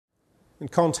In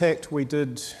Contact we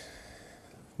did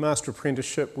master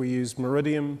apprenticeship, we used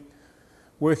Meridium,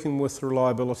 working with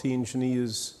reliability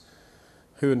engineers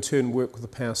who in turn work with the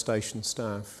power station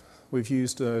staff. We've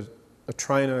used a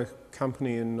trainer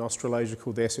company in Australasia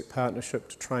called the Asset Partnership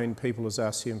to train people as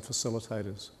RCM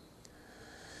facilitators.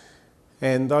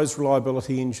 And those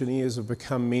reliability engineers have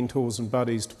become mentors and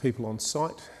buddies to people on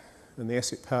site, and the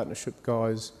Asset Partnership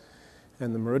guys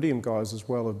and the Meridium guys as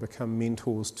well have become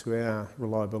mentors to our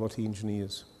reliability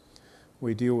engineers.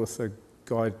 We deal with a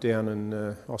guy down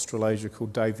in Australasia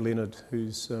called Dave Leonard,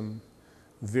 who's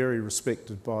very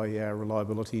respected by our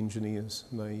reliability engineers.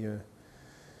 They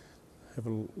have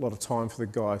a lot of time for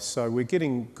the guy. So we're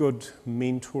getting good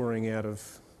mentoring out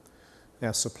of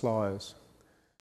our suppliers.